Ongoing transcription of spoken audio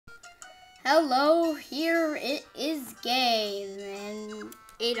Hello, here it is Gabe and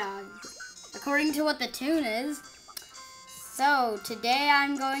A-Dog, according to what the tune is. So, today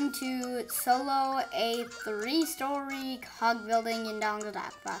I'm going to solo a 3-story cog building in Dongle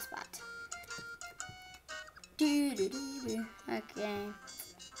Dock Frostbot. Okay.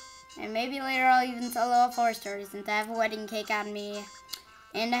 And maybe later I'll even solo a 4-story since I have a wedding cake on me.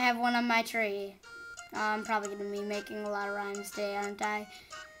 And I have one on my tree. I'm probably going to be making a lot of rhymes today, aren't I?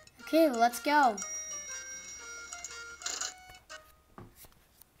 Okay, let's go.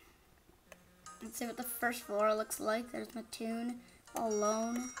 Let's see what the first floor looks like. There's my tune,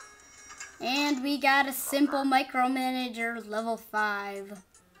 alone. And we got a simple micromanager, level 5.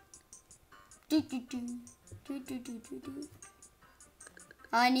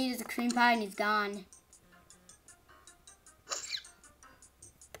 All I need is a cream pie and he's gone.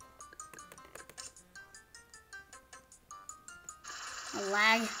 A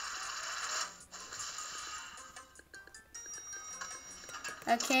lag.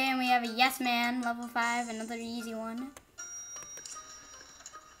 Okay, and we have a yes man, level 5, another easy one.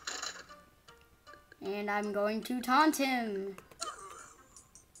 And I'm going to taunt him.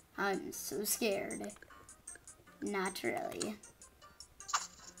 I'm so scared. Not really.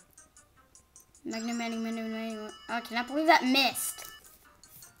 Magnum. Oh, I cannot believe that missed.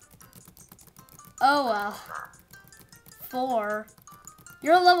 Oh well. 4.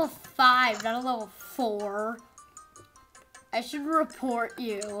 You're a level 5, not a level 4. I should report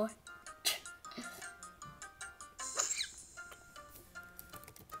you.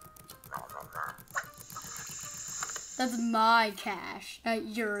 That's my cash, not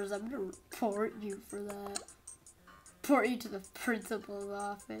yours. I'm gonna report you for that. Report you to the principal's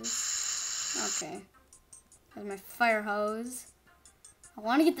office. Okay. That's my fire hose. I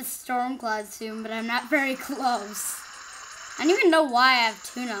want to get the storm cloud soon, but I'm not very close. I don't even know why I have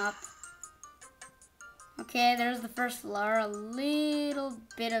tune-up. Okay, there's the first floor. A little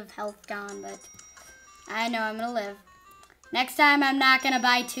bit of health gone, but I know I'm gonna live. Next time, I'm not gonna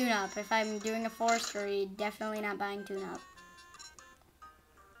buy tune-up. If I'm doing a 4-story, definitely not buying tune-up.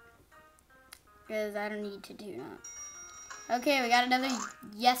 Because I don't need to tune-up. Okay, we got another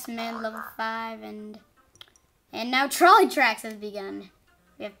yes man, level 5, and now trolley tracks has begun.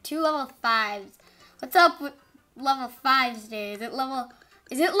 We have 2 level 5s. What's up with level 5's day? Is it level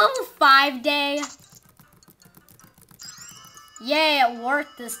 5 day? Yay, it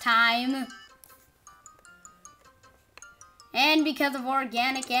worked this time. And because of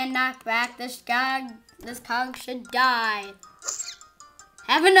organic and knockback, this cog should die.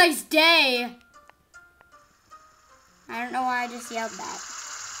 Have a nice day. I don't know why I just yelled that.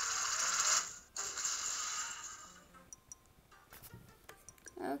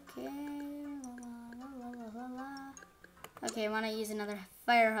 Okay. Okay, I want to use another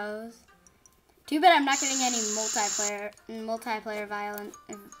fire hose. Too bad I'm not getting any multiplayer multiplayer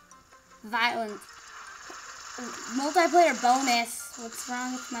bonus. What's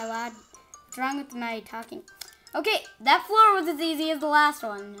wrong with my lad? What's wrong with my talking? Okay, that floor was as easy as the last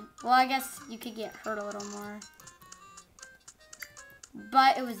one. Well, I guess you could get hurt a little more.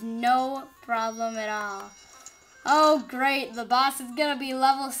 But it was no problem at all. Oh, great. The boss is going to be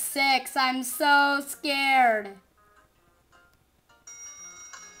level 6. I'm so scared.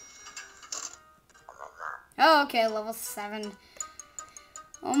 Oh, okay, level 7.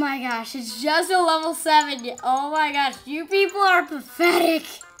 Oh my gosh, it's just a level 7. Oh my gosh, you people are pathetic.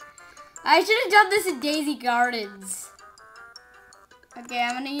 I should have done this in Daisy Gardens. Okay,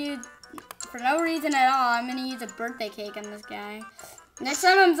 I'm gonna use, for no reason at all, I'm gonna use a birthday cake on this guy. Next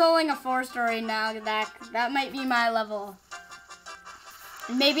time I'm soloing a 4-story now, that might be my level.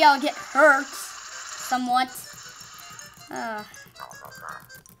 And maybe I'll get hurt somewhat.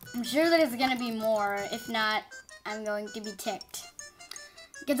 I'm sure that it's gonna be more. If not, I'm going to be ticked.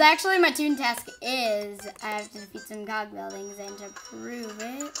 Because actually my tune task is I have to defeat some cog buildings, and to prove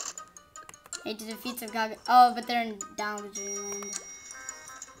it, I need to defeat some cog. Oh, but they're in down the dreamland.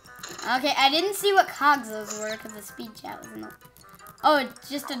 Okay, I didn't see what cogs those were because the speed chat was in the. Oh, it's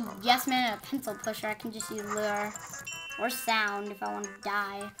just a yes man and a pencil pusher. I can just use lure or sound if I want to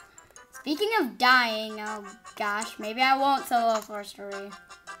die. Speaking of dying, oh gosh, maybe I won't solo a 4-story.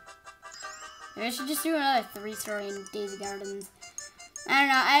 Maybe I should just do another 3-story in Daisy Gardens. I don't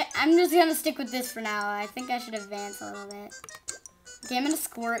know. I'm just going to stick with this for now. I think I should advance a little bit. Okay, I'm going to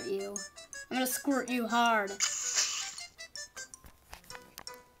squirt you. I'm going to squirt you hard.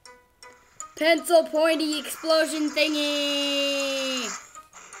 Pencil pointy explosion thingy!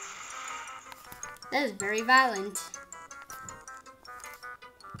 That is very violent.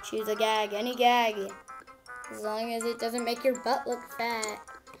 Choose a gag, any gag. As long as it doesn't make your butt look fat.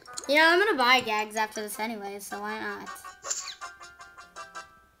 You know, I'm gonna buy gags after this anyway, so why not?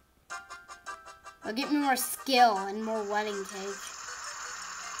 It'll get me more skill and more wedding cake.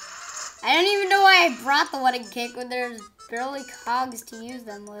 I don't even know why I brought the wedding cake when there's barely cogs to use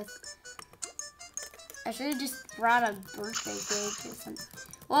them with. I should have just brought a birthday cake or something.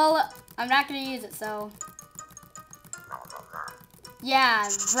 Well, I'm not gonna use it, so. Yeah,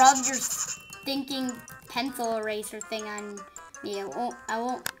 rub your stinking pencil eraser thing on me. I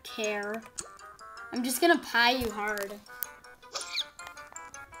won't care. I'm just gonna pie you hard.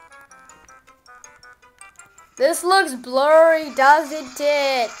 This looks blurry, doesn't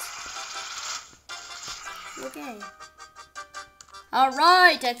it? Okay.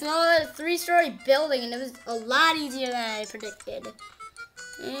 Alright, I saw a 3-story building and it was a lot easier than I predicted.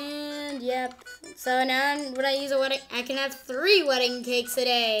 And yep. So now when I use a wedding, I can have 3 wedding cakes a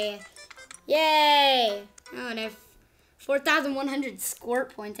day. Yay! Oh, and I have 4,100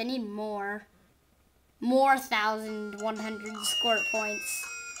 squirt points. I need more. More 1,100 squirt points.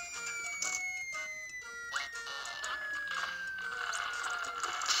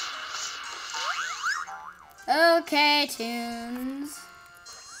 Okay, Toons.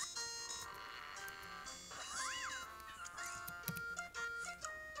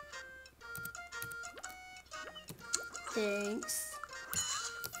 Thanks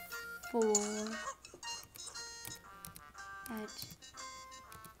for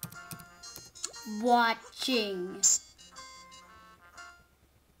watching.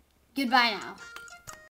 Goodbye now.